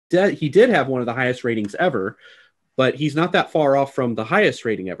he did have one of the highest ratings ever, but he's not that far off from the highest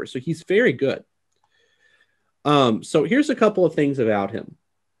rating ever. So he's very good. So here's a couple of things about him.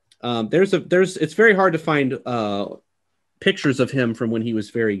 It's very hard to find pictures of him from when he was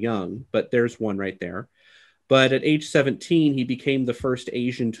very young, but there's one right there. But at age 17, he became the first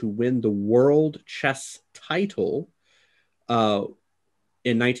Asian to win the world chess title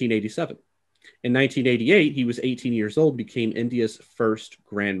in 1987. In 1988, he was 18 years old, became India's first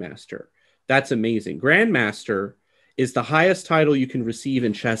grandmaster. That's amazing. Grandmaster is the highest title you can receive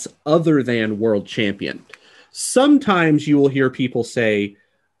in chess other than world champion. Sometimes you will hear people say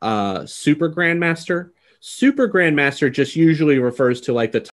super grandmaster. Super grandmaster just usually refers to like the